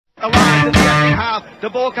The line to the second half. The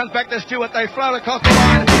ball comes back to Stewart. They float across the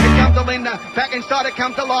line. It comes to Linda. Back inside it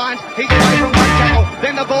comes to Lyons. He's away from one tackle.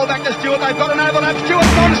 Then the ball back to Stewart. They've got an overlap.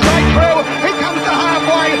 Stewart's gone straight through. He comes to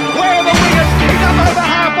halfway. Where are the wingers? He's up over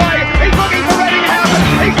halfway. He's looking for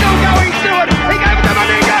Reddinghausen. He's still going, Stewart. He gave it to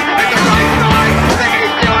Meninga. It's a great strike.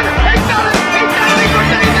 He's Stewart. He's done it. He's done it. He's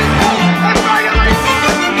redeemed himself.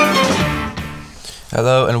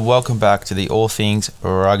 Hello and welcome back to the All Things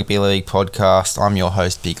Rugby League podcast. I'm your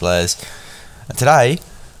host, Big Les. And today,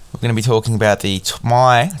 we're going to be talking about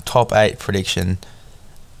my top 8 prediction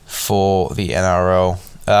for the NRL.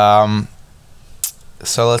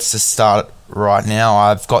 So let's just start right now.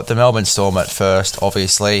 I've got the Melbourne Storm at first,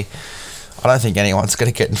 obviously. I don't think anyone's going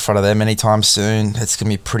to get in front of them anytime soon. It's going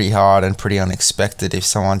to be pretty hard and pretty unexpected if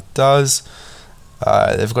someone does.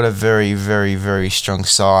 They've got a very, very, very strong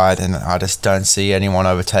side, and I just don't see anyone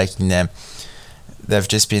overtaking them. They've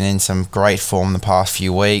just been in some great form the past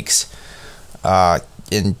few weeks, and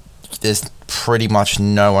there's pretty much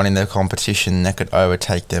no one in the competition that could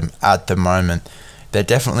overtake them at the moment. They're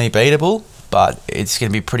definitely beatable, but it's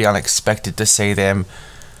going to be pretty unexpected to see them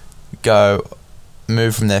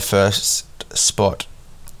move from their first spot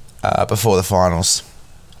before the finals.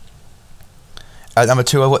 At number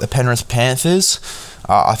 2, I've got the Penrith Panthers.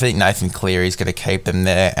 I think Nathan Cleary is going to keep them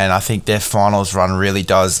there, and I think their finals run really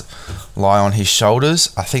does lie on his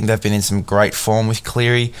shoulders. I think they've been in some great form with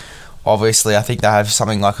Cleary. Obviously, I think they have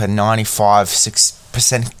something like a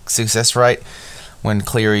 95% success rate when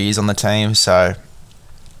Cleary is on the team. So,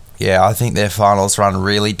 yeah, I think their finals run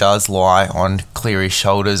really does lie on Cleary's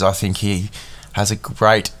shoulders. I think he has a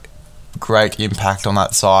great impact on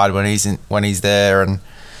that side when he's there, and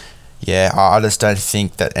yeah, I just don't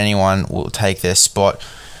think that anyone will take their spot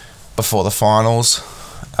before the finals.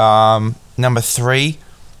 Number 3,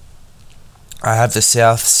 I have the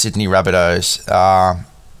South Sydney Rabbitohs.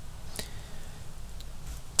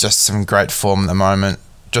 Just some great form at the moment.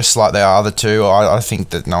 Just like the other two, I think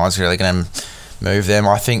that no one's really going to move them.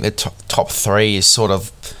 I think the top 3 is sort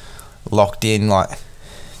of locked in. Like,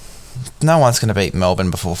 no one's going to beat Melbourne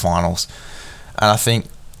before finals. And I think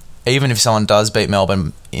even if someone does beat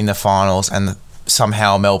Melbourne in the finals and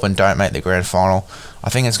somehow Melbourne don't make the grand final,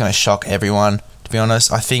 I think it's going to shock everyone, to be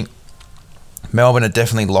honest. I think Melbourne are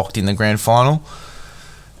definitely locked in the grand final.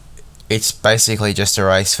 It's basically just a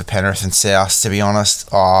race for Penrith and South, to be honest.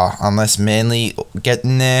 Unless Manly get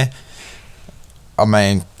in there, I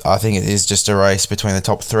think it is just a race between the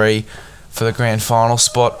top 3 for the grand final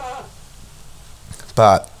spot.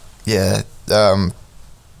 But, yeah,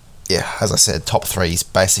 as I said, top 3 is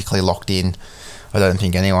basically locked in. I don't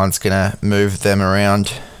think anyone's going to move them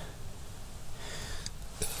around.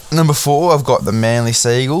 Number 4, I've got the Manly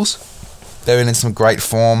Seagulls. They're in some great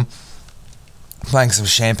form, playing some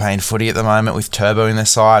champagne footy at the moment with Turbo in their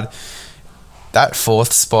side. That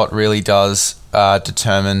 4th spot really does lie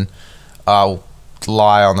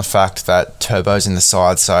on the fact that Turbo's in the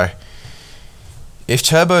side. So if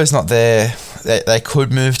Turbo's not there, they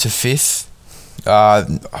could move to 5th.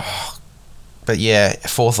 But yeah,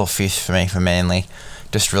 4th or 5th for me for Manly.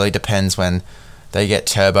 Just really depends when they get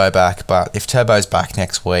Turbo back. But if Turbo's back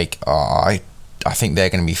next week, I think they're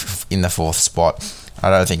going to be in the 4th spot.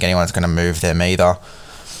 I don't think anyone's going to move them either.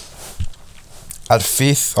 At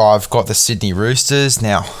 5th, I've got the Sydney Roosters.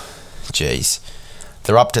 Now,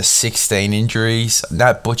 they're up to 16 injuries.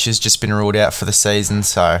 Nat Butcher's just been ruled out for the season.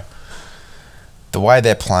 So the way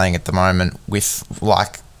they're playing at the moment with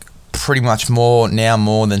pretty much more than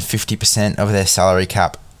 50% of their salary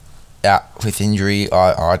cap out with injury,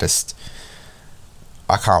 I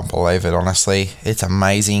can't believe it, honestly. It's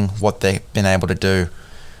amazing what they've been able to do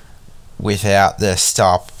without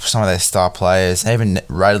some of their star players. Even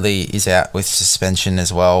Radley is out with suspension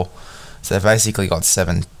as well. So they've basically got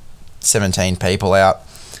 17 people out.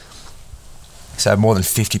 So more than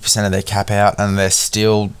 50% of their cap out, and they're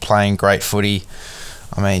still playing great footy.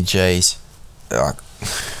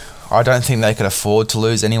 I don't think they could afford to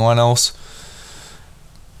lose anyone else.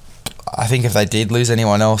 I think if they did lose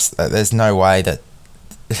anyone else, there's no way that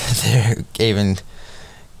they're even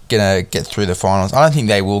going to get through the finals. I don't think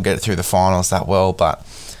they will get through the finals that well, but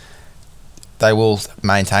they will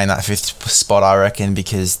maintain that 5th spot, I reckon,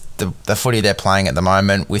 because the footy they're playing at the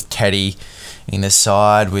moment with Teddy in the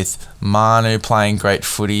side, with Manu playing great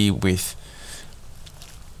footy, with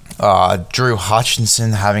Drew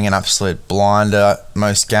Hutchinson having an absolute blinder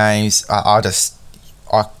most games. I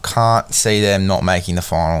can't see them not making the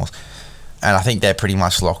finals. And I think they're pretty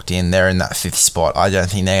much locked in. They're in that 5th spot. I don't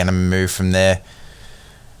think they're going to move from there.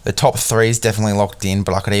 The top 3 is definitely locked in,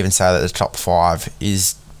 but I could even say that the top 5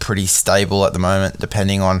 is pretty stable at the moment,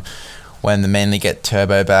 depending on when the Manly get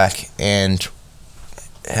Turbo back and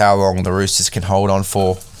how long the Roosters can hold on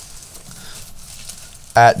for.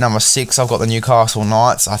 At number 6, I've got the Newcastle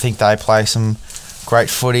Knights. I think they play some great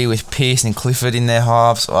footy with Pearce and Clifford in their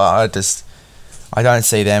halves. I don't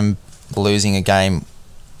see them losing a game.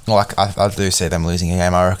 Like, I do see them losing a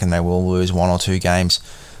game. I reckon they will lose 1 or 2 games.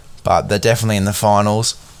 But they're definitely in the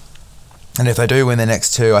finals. And if they do win the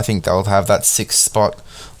next 2, I think they'll have that 6th spot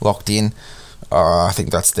locked in. I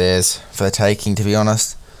think that's theirs for the taking, to be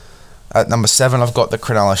honest. At number 7, I've got the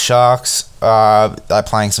Cronulla Sharks. They're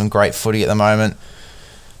playing some great footy at the moment.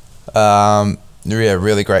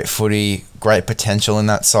 Really great footy, great potential in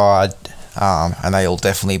that side. And they'll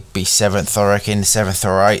definitely be 7th, I reckon, 7th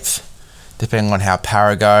or 8th, depending on how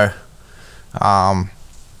Para go.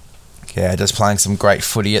 Just playing some great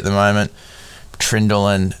footy at the moment. Trindle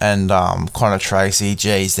and Connor Tracy,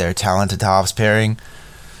 geez, they're a talented halves pairing.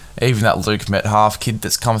 Even that Luke Metcalf kid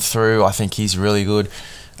that's come through, I think he's really good.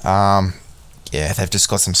 They've just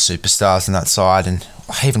got some superstars in that side, and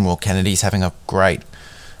even Will Kennedy's having a great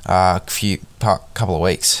couple of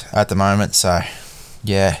weeks at the moment. So,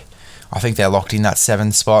 yeah, I think they're locked in that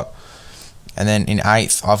 7th spot. And then in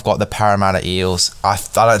 8th, I've got the Parramatta Eels. I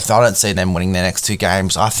don't see them winning their next 2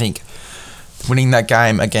 games. I think winning that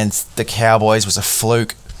game against the Cowboys was a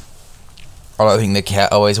fluke. I don't think the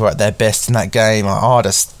Cowboys were at their best in that game. I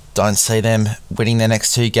just don't see them winning their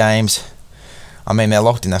next 2 games. I mean, they're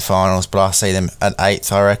locked in the finals, but I see them at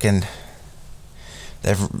 8th, I reckon.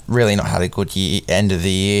 They've really not had a good end of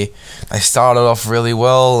the year. They started off really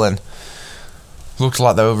well and looked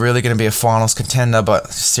like they were really going to be a finals contender,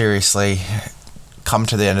 but seriously, come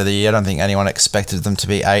to the end of the year, I don't think anyone expected them to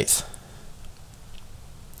be 8th.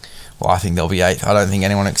 Well, I think they'll be 8th. I don't think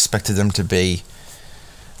anyone expected them to be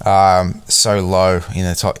so low in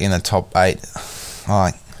the top 8.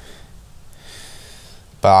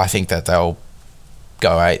 But I think that they'll go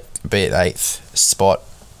 8th, be at 8th spot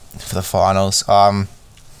for the finals.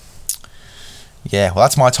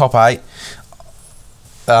 That's my top 8.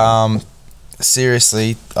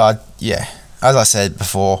 Seriously, as I said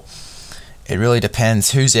before, it really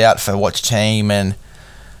depends who's out for which team and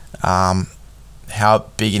how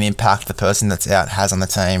big an impact the person that's out has on the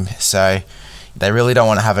team. So they really don't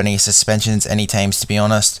want to have any suspensions, any teams, to be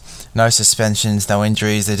honest. No suspensions, no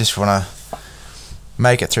injuries. They just want to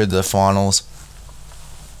make it through to the finals.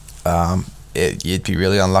 You'd be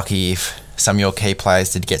really unlucky if some of your key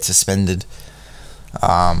players did get suspended.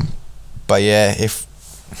 If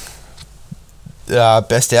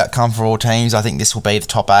best outcome for all teams, I think this will be the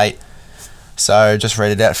top 8. So just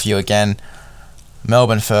read it out for you again.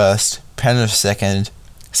 Melbourne 1st, Penrith 2nd,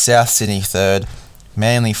 South Sydney 3rd,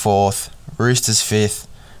 Manly 4th, Roosters 5th,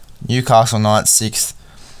 Newcastle Knights 6th,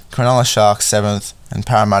 Cronulla Sharks 7th, and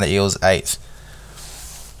Parramatta Eels 8th.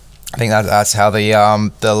 I think that's how the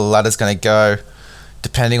ladder's going to go.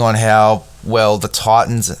 Depending on how well the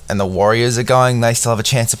Titans and the Warriors are going, they still have a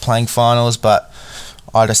chance of playing finals, but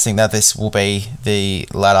I just think that this will be the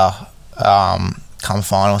ladder come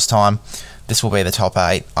finals time. This will be the top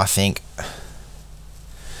 8, I think.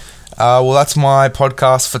 That's my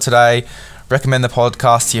podcast for today. Recommend the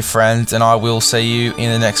podcast to your friends, and I will see you in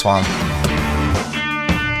the next one.